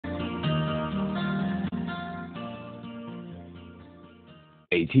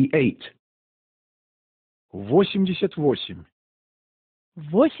88. 88.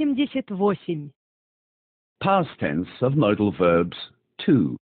 88. Past tense of modal verbs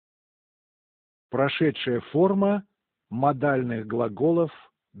 2. Прошедшая форма модальных глаголов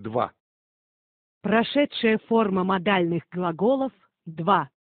 2. Прошедшая форма модальных глаголов 2.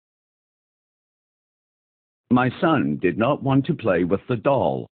 My son did not want to play with the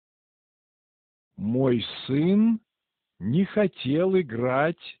doll. Мой сын не хотел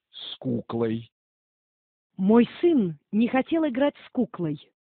играть с куклой. Мой сын не хотел играть с куклой.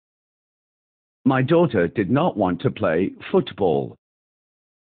 My daughter did not want to play football.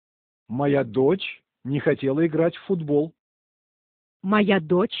 Моя дочь не хотела играть в футбол. Моя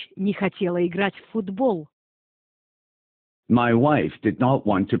дочь не хотела играть в футбол. My wife did not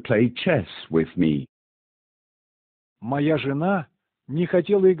want to play chess with me. Моя жена не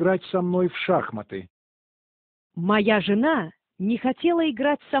хотела играть со мной в шахматы. Моя жена не хотела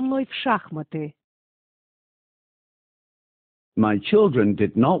играть со мной в шахматы. My children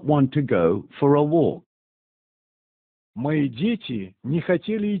did not want to go for a walk. Мои дети не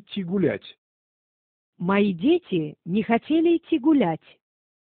хотели идти гулять. Мои дети не хотели идти гулять.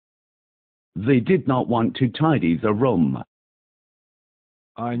 They did not want to tidy the room.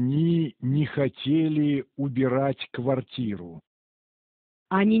 Они не хотели убирать квартиру.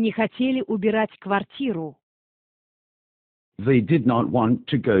 Они не хотели убирать квартиру. They did not want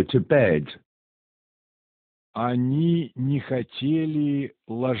to go to bed. Они не хотели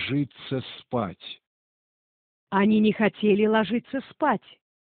ложиться спать. Они не хотели ложиться спать.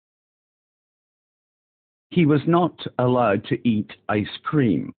 He was not allowed to eat ice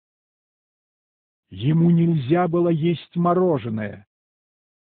cream. Ему нельзя было есть мороженое.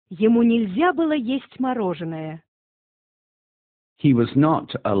 Ему нельзя было есть мороженое. He was not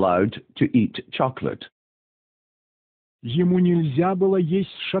allowed to eat chocolate. Ему нельзя было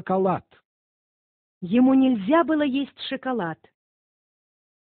есть шоколад. Ему нельзя было есть шоколад.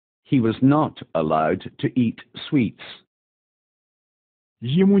 He was not allowed to eat sweets.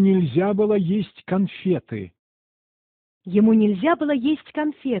 Ему нельзя было есть конфеты. Ему нельзя было есть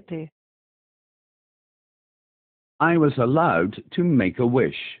конфеты. I was allowed to make a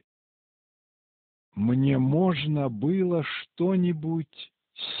wish. Мне можно было что-нибудь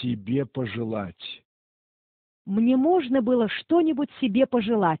себе пожелать. Мне можно было что-нибудь себе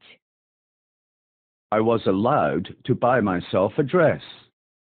пожелать. I was allowed to buy myself a dress.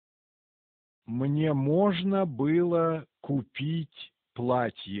 Мне можно было купить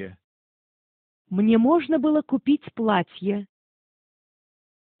платье. Мне можно было купить платье.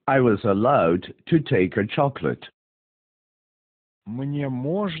 I was allowed to take a chocolate. Мне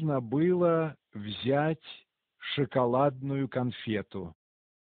можно было взять шоколадную конфету.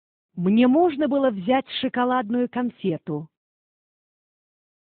 Мне можно было взять шоколадную конфету.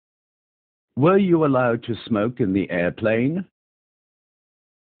 Were you allowed to smoke in the airplane?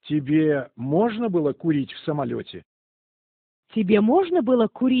 Тебе можно было курить в самолете? Тебе можно было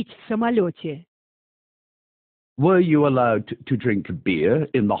курить в самолете? Were you allowed to drink beer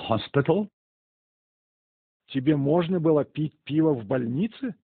in the hospital? Тебе можно было пить пиво в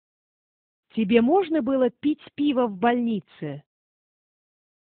больнице? Тебе можно было пить пиво в больнице?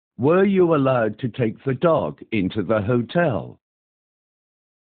 Were you allowed to take the dog into the hotel?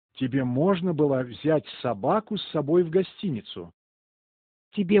 Тебе можно было взять собаку с собой в гостиницу?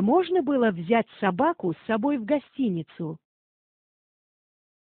 Тебе можно было взять собаку с собой в гостиницу?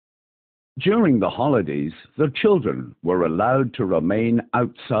 During the holidays, the children were allowed to remain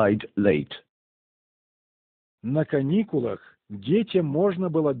outside late. На каникулах детям можно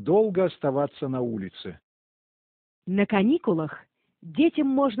было долго оставаться на улице. На каникулах детям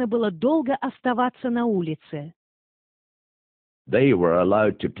можно было долго оставаться на улице. They were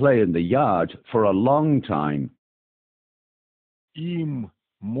allowed to play in the yard for a long time. Им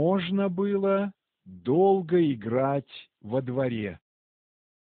можно было долго играть во дворе.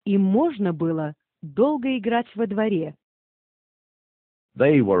 Им можно было долго играть во дворе.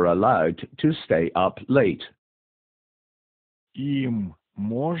 They were allowed to stay up late. Им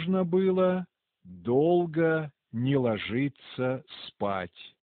можно было долго не ложиться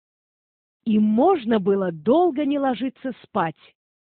спать. Им можно было долго не ложиться спать.